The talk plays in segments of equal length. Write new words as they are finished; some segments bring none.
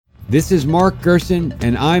This is Mark Gerson,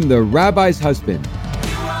 and I'm the Rabbi's husband.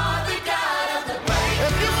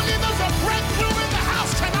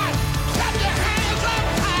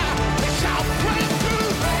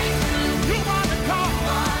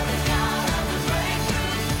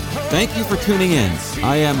 Thank you for tuning in.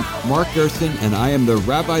 I am Mark Gerson, and I am the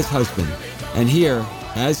Rabbi's husband. And here,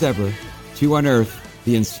 as ever, to unearth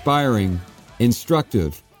the inspiring,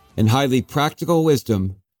 instructive, and highly practical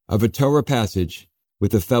wisdom of a Torah passage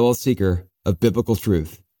with a fellow seeker of biblical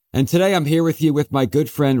truth. And today I'm here with you with my good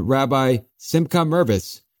friend, Rabbi Simcha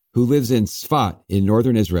Mirvis, who lives in Sfat in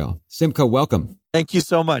northern Israel. Simcha, welcome. Thank you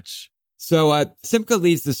so much. So Simcha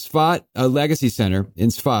leads the Sfat Legacy Center in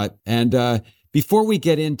Sfat, and before we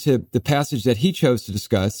get into the passage that he chose to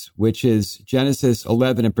discuss, which is Genesis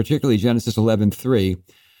 11, and particularly Genesis 11:3,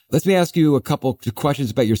 let me ask you a couple of questions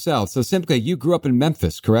about yourself. So, Simcha, you grew up in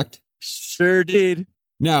Memphis, correct? Sure did.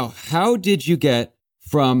 Now, how did you get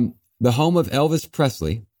from the home of Elvis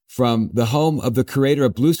Presley, from the home of the creator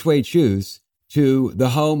of blue suede shoes, to the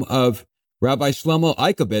home of Rabbi Shlomo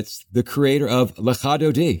Eichovitz, the creator of Lecha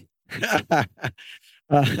Dodi?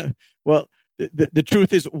 Well, the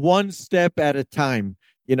truth is one step at a time.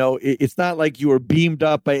 You know, it's not like you were beamed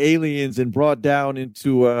up by aliens and brought down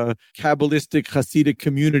into a Kabbalistic Hasidic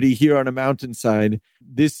community here on a mountainside.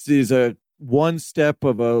 This is a one step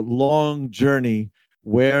of a long journey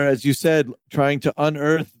where, as you said, trying to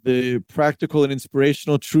unearth the practical and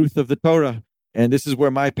inspirational truth of the Torah. And this is where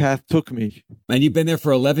my path took me. And you've been there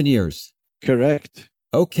for 11 years. Correct.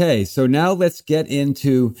 Okay, so now let's get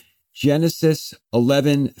into Genesis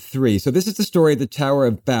 11:3. So this is the story of the Tower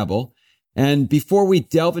of Babel. And before we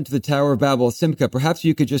delve into the Tower of Babel, Simcha, perhaps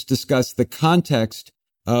you could just discuss the context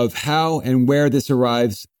of how and where this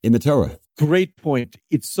arrives in the Torah. Great point.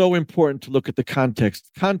 It's so important to look at the context.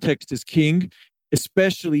 Context is king,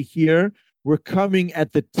 especially here. We're coming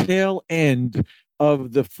at the tail end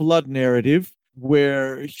of the flood narrative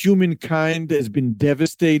where humankind has been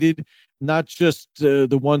devastated, not just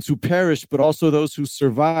the ones who perished, but also those who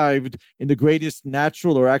survived in the greatest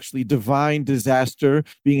natural or actually divine disaster,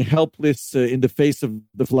 being helpless in the face of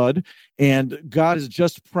the flood. And God has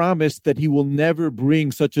just promised that he will never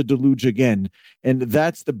bring such a deluge again. And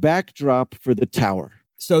that's the backdrop for the tower.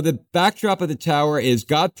 So the backdrop of the tower is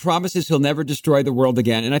God promises he'll never destroy the world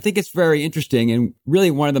again. And I think it's very interesting, and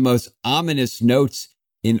really one of the most ominous notes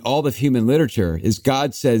in all of human literature is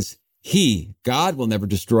God says God will never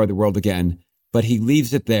destroy the world again, but he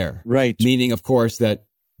leaves it there. Right. Meaning, of course, that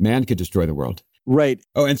man could destroy the world. Right.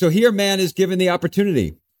 Oh, and so here man is given the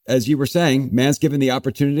opportunity. As you were saying, man's given the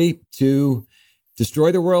opportunity to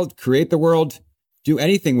destroy the world, create the world, do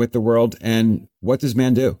anything with the world. And what does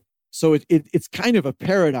man do? So it's kind of a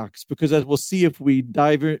paradox, because as we'll see if we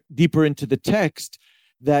dive deeper into the text,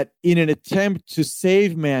 that in an attempt to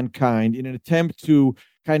save mankind, in an attempt to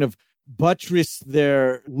kind of buttress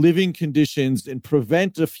their living conditions and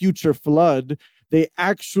prevent a future flood, they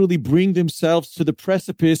actually bring themselves to the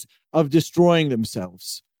precipice of destroying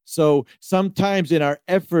themselves. So sometimes in our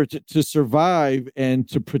effort to survive and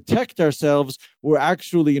to protect ourselves, we're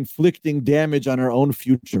actually inflicting damage on our own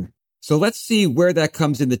future. So let's see where that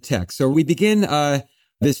comes in the text. So we begin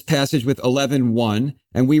this passage with 11:1,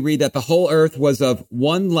 and we read that the whole earth was of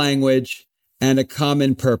one language and a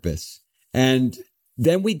common purpose. And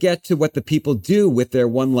then we get to what the people do with their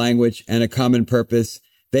one language and a common purpose.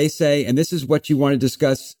 They say, and this is what you want to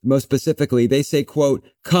discuss most specifically, they say, quote,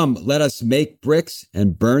 "Come, let us make bricks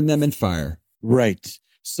and burn them in fire." Right.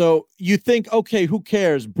 So you think, okay, who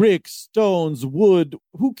cares? Bricks, stones, wood,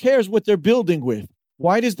 who cares what they're building with?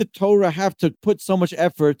 Why does the Torah have to put so much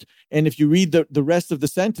effort? And if you read the rest of the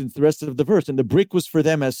sentence, the rest of the verse, and the brick was for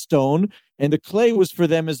them as stone, and the clay was for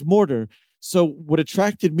them as mortar. So what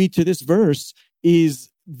attracted me to this verse is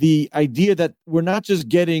the idea that we're not just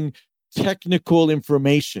getting technical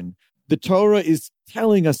information. The Torah is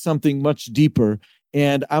telling us something much deeper.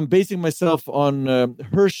 And I'm basing myself on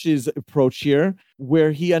Hirsch's approach here,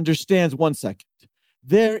 where he understands, one second,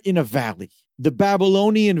 they're in a valley. The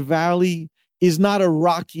Babylonian valley is not a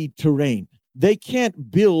rocky terrain. They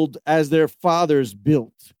can't build as their fathers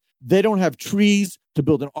built. They don't have trees to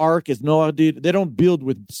build an ark as Noah did. They don't build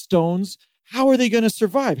with stones. How are they going to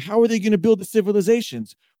survive? How are they going to build the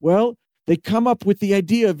civilizations? Well, they come up with the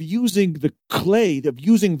idea of using the clay, of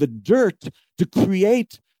using the dirt to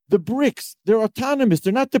create the bricks. They're autonomous.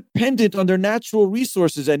 They're not dependent on their natural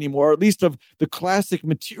resources anymore, or at least of the classic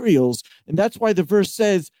materials. And that's why the verse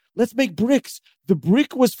says, let's make bricks. The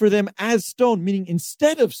brick was for them as stone, meaning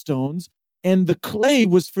instead of stones, and the clay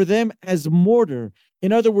was for them as mortar.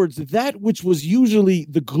 In other words, that which was usually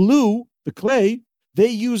the glue, the clay, they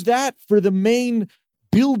used that for the main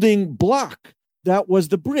building block. That was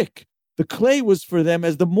the brick. The clay was for them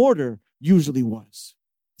as the mortar usually was.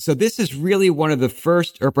 So this is really one of the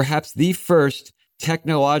first, or perhaps the first,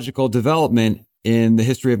 technological development in the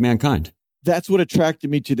history of mankind. That's what attracted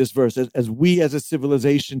me to this verse. As we as a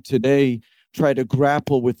civilization today try to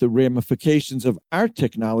grapple with the ramifications of our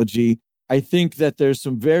technology, I think that there's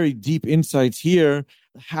some very deep insights here,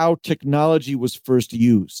 how technology was first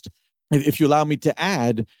used. If you allow me to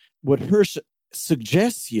add, what Hirsch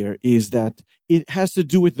suggests here is that it has to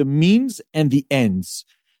do with the means and the ends.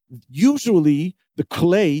 Usually, the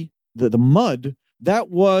clay, the mud, that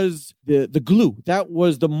was the glue. That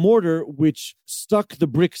was the mortar which stuck the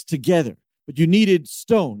bricks together. But you needed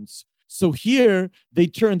stones. So here, they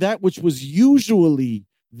turned that which was usually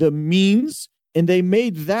the means, and they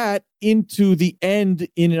made that into the end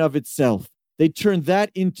in and of itself. They turned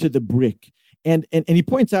that into the brick. And he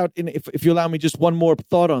points out, and if you allow me just one more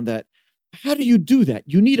thought on that, how do you do that?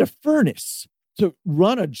 You need a furnace. To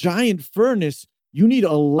run a giant furnace, you need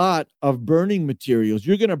a lot of burning materials.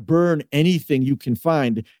 You're going to burn anything you can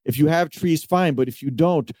find. If you have trees, fine. But if you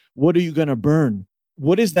don't, what are you going to burn?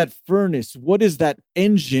 What is that furnace? What is that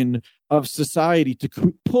engine of society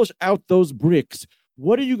to push out those bricks?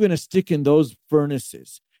 What are you going to stick in those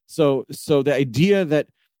furnaces? So the idea that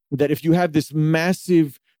if you have this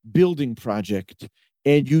massive building project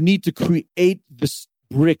and you need to create the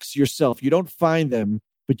bricks yourself, you don't find them,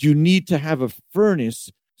 but you need to have a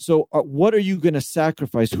furnace. So what are you going to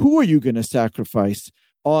sacrifice? Who are you going to sacrifice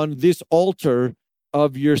on this altar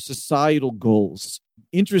of your societal goals?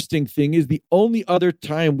 Interesting thing is the only other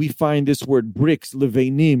time we find this word bricks,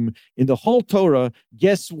 levanim, in the whole Torah,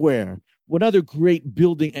 guess where? What other great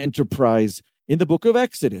building enterprise in the book of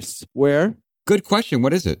Exodus? Where? Good question.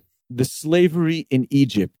 What is it? The slavery in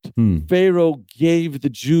Egypt. Pharaoh gave the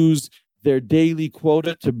Jews their daily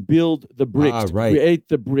quota to build the bricks, to create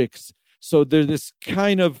the bricks. So there's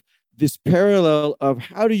this parallel of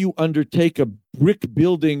how do you undertake a brick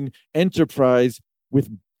building enterprise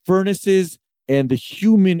with furnaces and the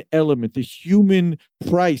human element, the human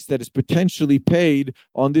price that is potentially paid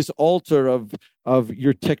on this altar of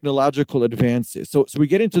your technological advances. So we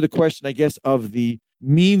get into the question, I guess, of the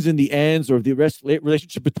means and the ends, or the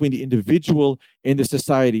relationship between the individual and the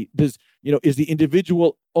society. Is the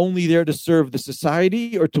individual only there to serve the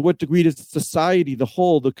society, or to what degree does the society, the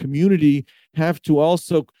whole, the community, have to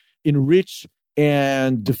also enrich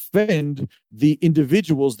and defend the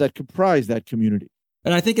individuals that comprise that community?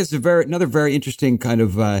 And I think it's another very interesting kind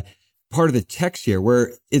of part of the text here,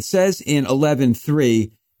 where it says in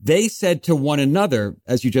 11:3, they said to one another,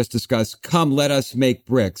 as you just discussed, come, let us make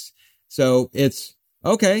bricks. So it's,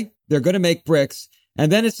 okay, they're going to make bricks.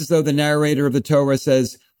 And then it's as though the narrator of the Torah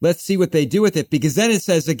says, let's see what they do with it. Because then it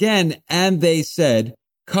says again, and they said,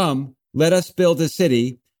 come, let us build a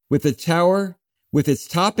city with a tower with its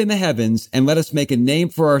top in the heavens, and let us make a name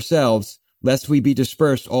for ourselves, lest we be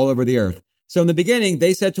dispersed all over the earth. So in the beginning,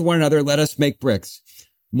 they said to one another, let us make bricks.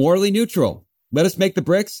 Morally neutral. Let us make the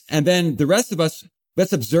bricks. And then the rest of us,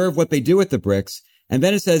 let's observe what they do with the bricks. And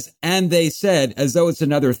then it says, and they said, as though it's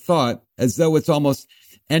another thought, as though it's almost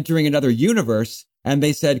entering another universe. And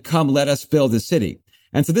they said, come, let us build a city.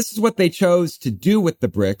 And so this is what they chose to do with the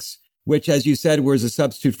bricks, which, as you said, was a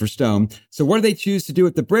substitute for stone. So what do they choose to do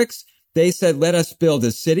with the bricks? They said, let us build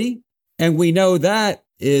a city. And we know that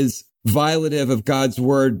is violative of God's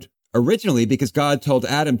word originally, because God told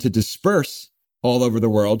Adam to disperse all over the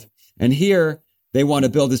world. And here they want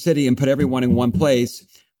to build a city and put everyone in one place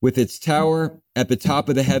with its tower at the top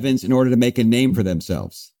of the heavens in order to make a name for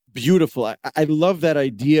themselves. Beautiful. I love that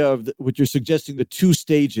idea of what you're suggesting, the two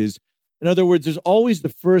stages. In other words, there's always the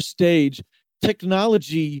first stage.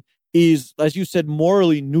 Technology is, as you said,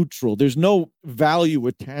 morally neutral. There's no value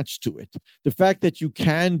attached to it. The fact that you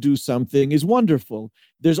can do something is wonderful.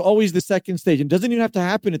 There's always the second stage. It doesn't even have to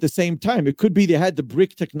happen at the same time. It could be they had the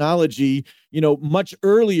brick technology, much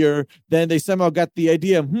earlier, then they somehow got the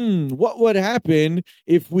idea, what would happen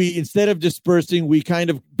if we, instead of dispersing, we kind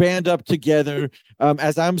of band up together?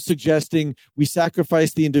 As I'm suggesting, we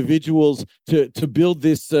sacrifice the individuals to build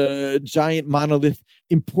this giant monolith.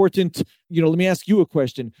 Important, let me ask you a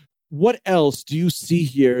question. What else do you see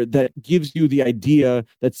here that gives you the idea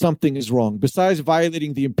that something is wrong? Besides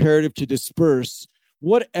violating the imperative to disperse,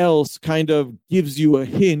 what else kind of gives you a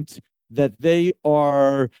hint that they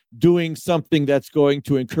are doing something that's going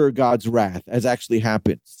to incur God's wrath, as actually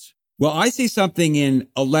happens? Well, I see something in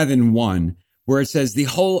 11:1 where it says the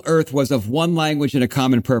whole earth was of one language and a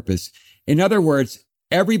common purpose. In other words,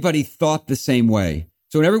 everybody thought the same way.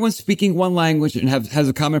 So when everyone's speaking one language and has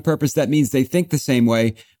a common purpose, that means they think the same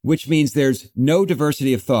way, which means there's no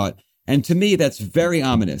diversity of thought. And to me, that's very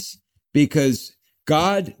ominous because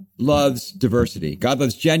God loves diversity. God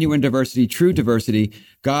loves genuine diversity, true diversity.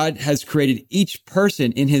 God has created each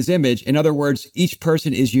person in his image. In other words, each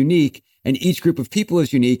person is unique and each group of people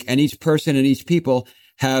is unique and each person and each people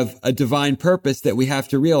have a divine purpose that we have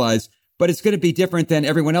to realize, but it's going to be different than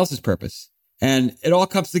everyone else's purpose. And it all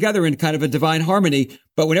comes together in kind of a divine harmony.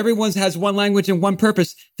 But when everyone has one language and one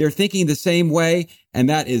purpose, they're thinking the same way. And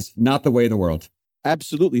that is not the way of the world.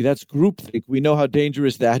 Absolutely. That's groupthink. We know how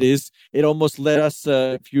dangerous that is. It almost led us,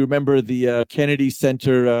 if you remember the Kennedy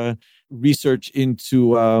Center research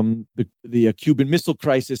into the Cuban Missile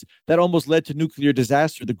Crisis, that almost led to nuclear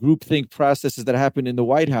disaster, the groupthink processes that happened in the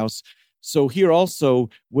White House. So here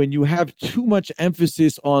also, when you have too much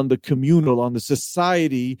emphasis on the communal, on the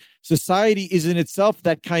society is in itself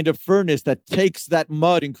that kind of furnace that takes that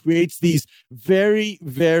mud and creates these very,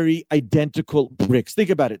 very identical bricks.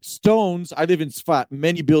 Think about it. Stones, I live in Sfat.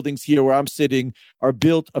 Many buildings here where I'm sitting are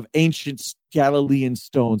built of ancient Galilean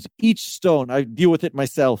stones. Each stone, I deal with it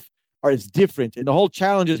myself, is different. And the whole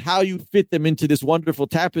challenge is how you fit them into this wonderful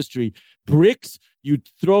tapestry. Bricks, you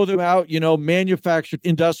throw them out, manufactured,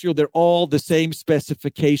 industrial, they're all the same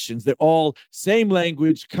specifications. They're all same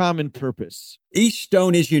language, common purpose. Each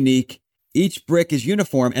stone is unique. Each brick is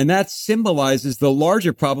uniform. And that symbolizes the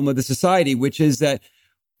larger problem of the society, which is that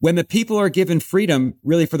when the people are given freedom,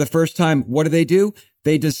 really for the first time, what do?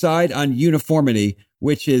 They decide on uniformity,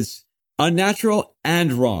 which is unnatural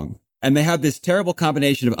and wrong. And they have this terrible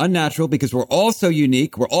combination of unnatural because we're all so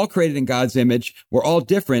unique. We're all created in God's image. We're all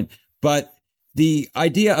different. But the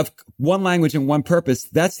idea of one language and one purpose,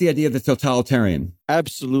 that's the idea of the totalitarian.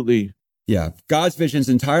 Absolutely. Yeah. God's vision is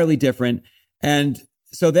entirely different. And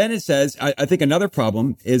so then it says, I think another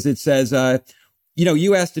problem is it says,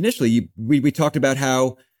 you asked initially, we talked about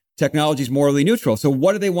how technology is morally neutral. So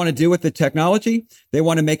what do they want to do with the technology? They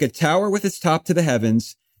want to make a tower with its top to the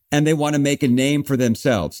heavens, and they want to make a name for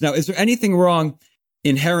themselves. Now, is there anything wrong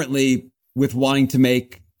inherently with wanting to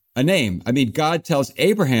make a name? I mean, God tells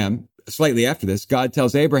Abraham, slightly after this, God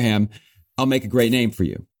tells Abraham, I'll make a great name for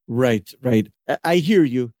you. Right. I hear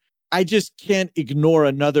you. I just can't ignore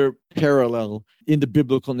another parallel in the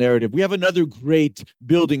biblical narrative. We have another great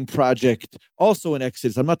building project, also in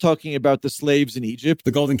Exodus. I'm not talking about the slaves in Egypt.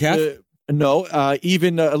 The golden calf? No,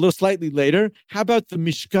 even a little slightly later. How about the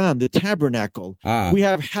Mishkan, the tabernacle? We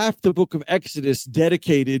have half the book of Exodus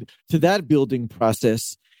dedicated to that building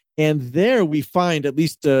process. And there we find, at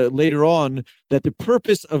least later on, that the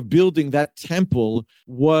purpose of building that temple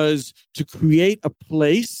was to create a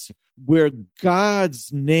place where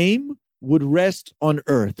God's name would rest on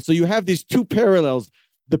earth. So you have these two parallels,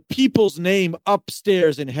 the people's name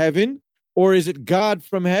upstairs in heaven, or is it God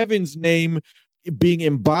from heaven's name being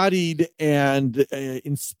embodied and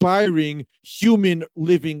inspiring human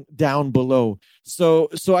living down below? So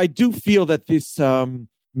I do feel that this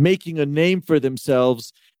making a name for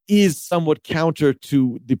themselves is somewhat counter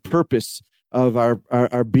to the purpose of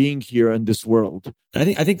our being here in this world.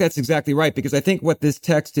 I think that's exactly right, because I think what this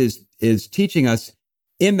text is teaching us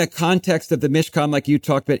in the context of the Mishkan, like you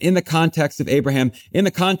talked about, in the context of Abraham, in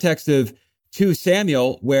the context of 2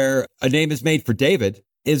 Samuel, where a name is made for David,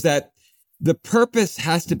 is that the purpose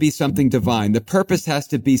has to be something divine. The purpose has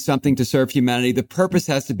to be something to serve humanity. The purpose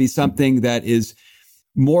has to be something that is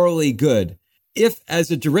morally good. If,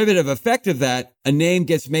 as a derivative effect of that, a name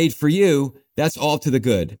gets made for you, that's all to the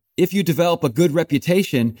good. If you develop a good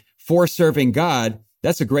reputation for serving God,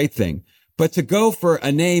 that's a great thing. But to go for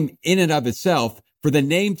a name in and of itself, for the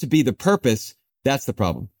name to be the purpose, that's the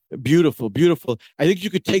problem. Beautiful, beautiful. I think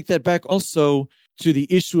you could take that back also to the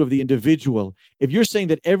issue of the individual. If you're saying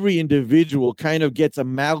that every individual kind of gets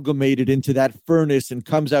amalgamated into that furnace and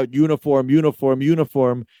comes out uniform,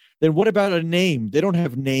 then what about a name? They don't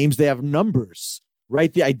have names, they have numbers,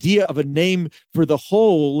 right? The idea of a name for the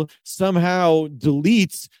whole somehow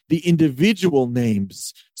deletes the individual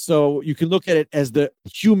names. So you can look at it as the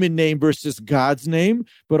human name versus God's name,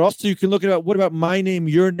 but also you can look at what about my name,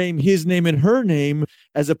 your name, his name, and her name,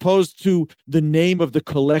 as opposed to the name of the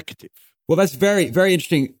collective. Well, that's very, very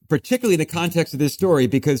interesting, particularly in the context of this story,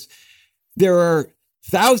 because there are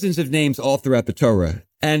thousands of names all throughout the Torah,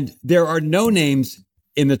 and there are no names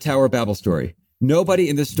in the Tower of Babel story. Nobody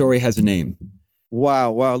in this story has a name.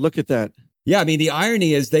 Wow, look at that. Yeah, I mean, the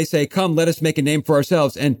irony is they say, come, let us make a name for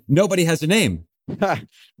ourselves, and nobody has a name.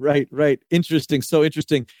 Right. Interesting. So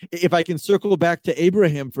interesting. If I can circle back to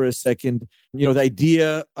Abraham for a second, the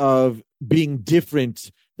idea of being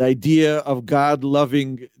different, the idea of God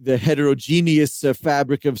loving the heterogeneous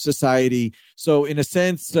fabric of society. So in a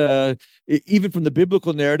sense, even from the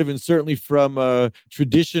biblical narrative and certainly from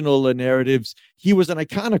traditional narratives, he was an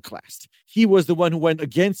iconoclast. He was the one who went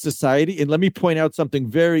against society. And let me point out something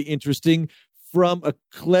very interesting from a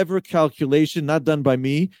clever calculation, not done by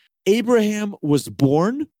me. Abraham was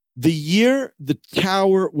born the year the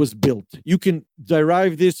tower was built. You can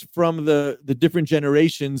derive this from the different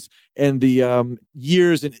generations and the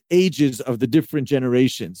years and ages of the different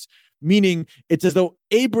generations, meaning it's as though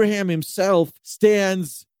Abraham himself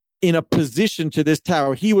stands in a position to this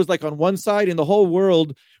tower. He was like on one side and the whole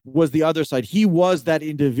world was the other side. He was that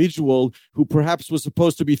individual who perhaps was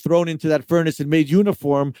supposed to be thrown into that furnace and made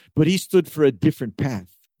uniform, but he stood for a different path.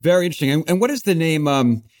 Very interesting. And what does the name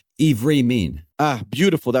Ivri mean?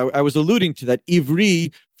 Beautiful. I was alluding to that.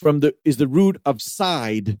 Ivri is the root of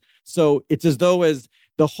side. So it's as though as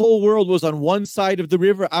the whole world was on one side of the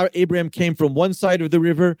river. Abraham came from one side of the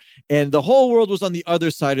river, and the whole world was on the other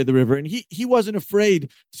side of the river. And he wasn't afraid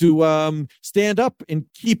to stand up and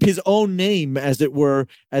keep his own name, as it were,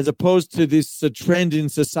 as opposed to this trend in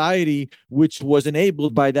society, which was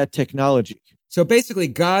enabled by that technology. So basically,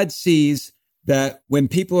 God sees that when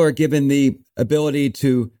people are given the ability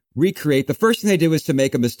to recreate, the first thing they do is to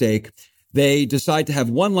make a mistake. They decide to have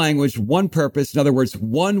one language, one purpose, in other words,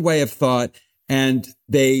 one way of thought, and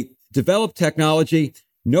they develop technology,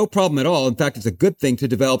 no problem at all. In fact, it's a good thing to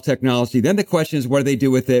develop technology. Then the question is, what do they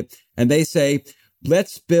do with it? And they say,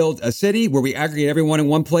 let's build a city where we aggregate everyone in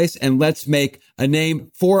one place, and let's make a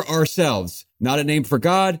name for ourselves, not a name for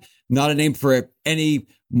God, not a name for any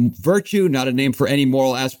virtue, not a name for any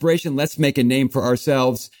moral aspiration. Let's make a name for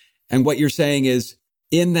ourselves. And what you're saying is,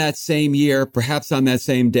 in that same year, perhaps on that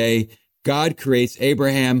same day, God creates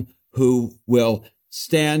Abraham, who will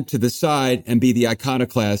stand to the side and be the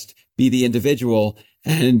iconoclast, be the individual,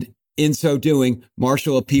 and in so doing,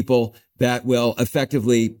 marshal a people that will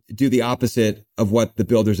effectively do the opposite of what the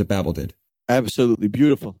builders of Babel did. Absolutely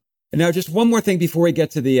beautiful. And now just one more thing before we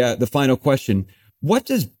get to the final question. What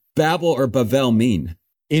does Babel or Babel mean?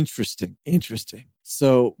 Interesting.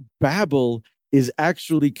 So Babel is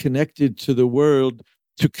actually connected to the word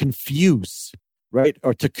to confuse, right?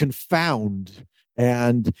 Or to confound.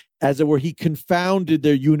 And as it were, he confounded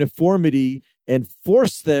their uniformity and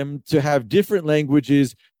forced them to have different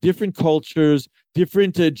languages, different cultures,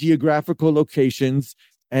 different geographical locations.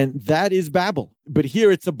 And that is Babel. But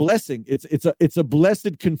here it's a blessing. It's a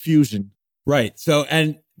blessed confusion. Right. So,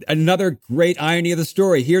 and another great irony of the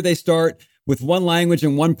story, here they start with one language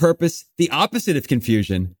and one purpose, the opposite of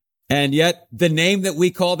confusion. And yet the name that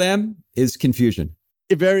we call them is confusion.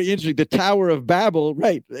 Very interesting. The Tower of Babel,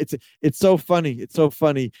 right? It's so funny. It's so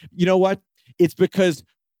funny. You know what? It's because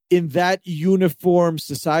in that uniform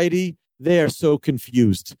society, they are so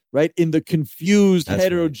confused, right? In the confused,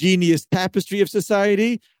 heterogeneous tapestry of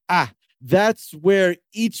society, that's where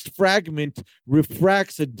each fragment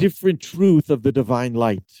refracts a different truth of the divine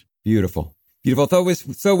light. Beautiful.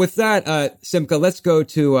 So with that, Simcha, let's go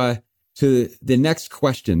to the next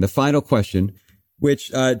question, the final question, which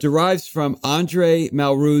derives from Andre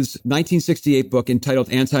Malraux's 1968 book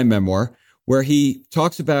entitled Anti-Memoir, where he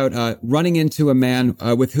talks about running into a man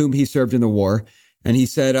with whom he served in the war. And he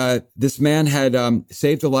said this man had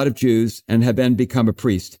saved a lot of Jews and had then become a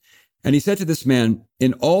priest. And he said to this man,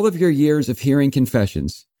 in all of your years of hearing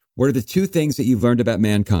confessions, what are the two things that you've learned about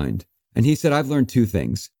mankind? And he said, I've learned two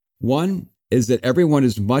things. One is that everyone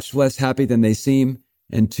is much less happy than they seem.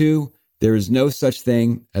 And two, there is no such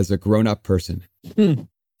thing as a grown-up person.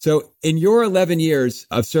 So in your 11 years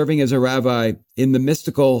of serving as a rabbi in the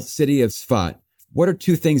mystical city of Sfat, what are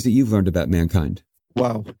two things that you've learned about mankind?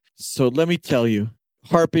 Wow. So let me tell you,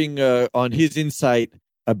 harping on his insight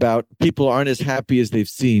about people aren't as happy as they've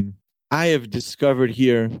seen, I have discovered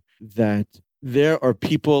here that there are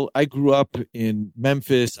people. I grew up in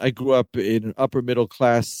Memphis. I grew up in an upper middle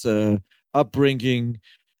class upbringing.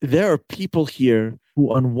 There are people here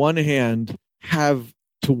who, on one hand, have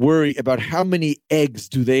to worry about how many eggs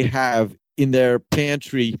do they have in their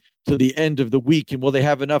pantry till the end of the week, and will they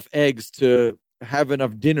have enough eggs to have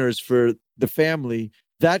enough dinners for the family?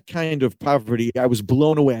 That kind of poverty, I was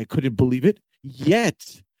blown away. I couldn't believe it.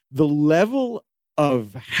 Yet, the level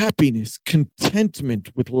of happiness,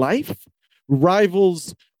 contentment with life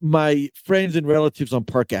rivals my friends and relatives on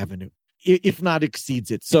Park Avenue, if not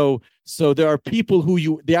exceeds it. So there are people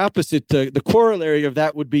who the opposite, the corollary of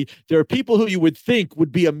that would be, there are people who you would think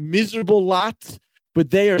would be a miserable lot,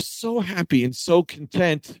 but they are so happy and so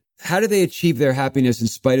content. How do they achieve their happiness in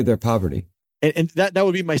spite of their poverty? And that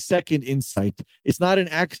would be my second insight. It's not an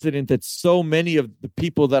accident that so many of the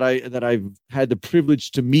people that I've had the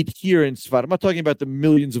privilege to meet here in Tzfat, I'm not talking about the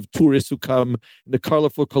millions of tourists who come in the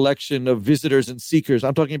colorful collection of visitors and seekers.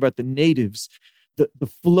 I'm talking about the natives. The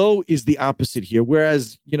flow is the opposite here.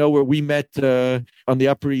 Whereas, where we met on the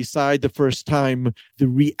Upper East Side the first time, the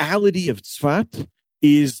reality of Tzfat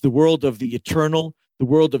is the world of the eternal, the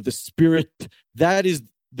world of the spirit. That is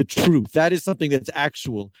the truth. That is something that's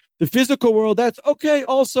actual. The physical world, that's okay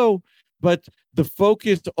also, but the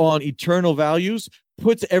focus on eternal values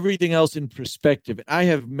puts everything else in perspective. I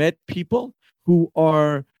have met people who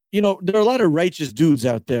are, there are a lot of righteous dudes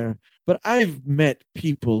out there, but I've met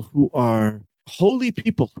people who are holy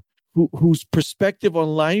people whose perspective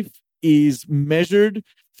on life is measured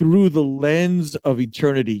through the lens of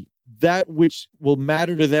eternity. That which will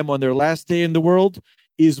matter to them on their last day in the world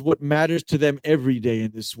is what matters to them every day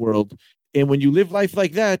in this world. And when you live life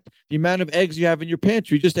like that, the amount of eggs you have in your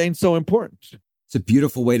pantry just ain't so important. It's a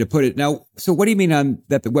beautiful way to put it. Now, so what do you mean on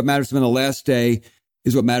that what matters to them on the last day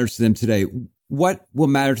is what matters to them today? What will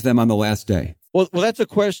matter to them on the last day? Well, that's a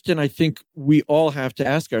question I think we all have to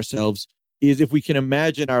ask ourselves, is if we can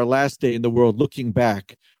imagine our last day in the world looking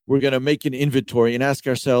back, we're going to make an inventory and ask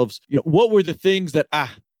ourselves, what were the things that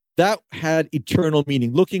had eternal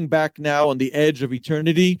meaning? Looking back now on the edge of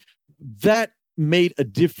eternity, that made a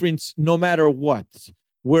difference no matter what.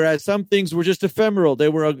 Whereas some things were just ephemeral. They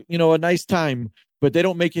were a nice time, but they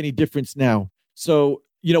don't make any difference now. So,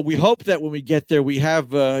 we hope that when we get there, we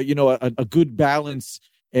have, a good balance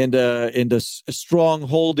and a strong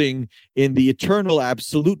holding in the eternal,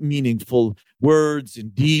 absolute, meaningful words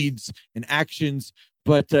and deeds and actions.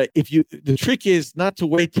 But the trick is not to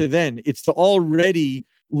wait till then. It's to already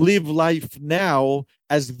live life now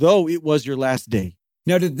as though it was your last day.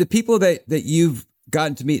 Now, did the people that you've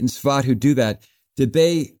gotten to meet in Tzfat who do that, did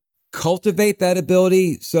they cultivate that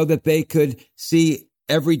ability so that they could see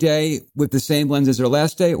every day with the same lens as their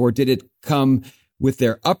last day? Or did it come with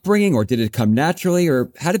their upbringing, or did it come naturally,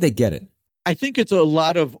 or how did they get it? I think it's a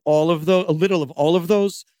little of all of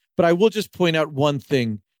those, but I will just point out one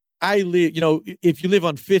thing. I live, if you live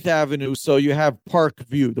on Fifth Avenue, so you have Park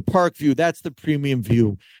View. The Park View, that's the premium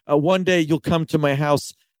view. One day you'll come to my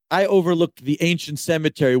house. I overlooked the ancient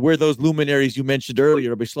cemetery where those luminaries you mentioned earlier,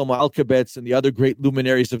 Rabbi Shlomo Alkabetz and the other great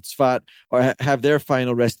luminaries of Tzfat have their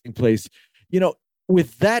final resting place.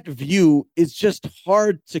 With that view, it's just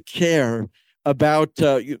hard to care about,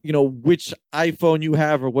 which iPhone you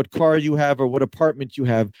have or what car you have or what apartment you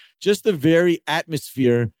have. Just the very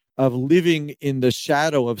atmosphere of living in the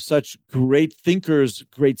shadow of such great thinkers,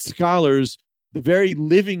 great scholars, the very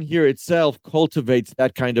living here itself cultivates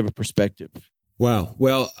that kind of a perspective. Wow.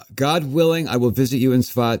 Well, God willing, I will visit you in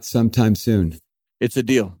Tzfat sometime soon. It's a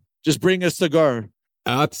deal. Just bring a cigar.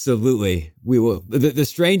 Absolutely. We will. The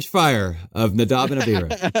strange fire of Nadab and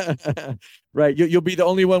Avira. Right. You'll be the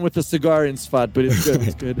only one with a cigar in Tzfat, but it's good.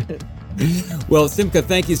 It's good. Well, Simcha,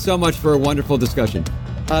 thank you so much for a wonderful discussion.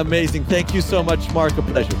 Amazing. Thank you so much, Mark. A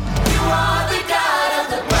pleasure. You are the God of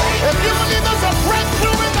the break. If you believe there's a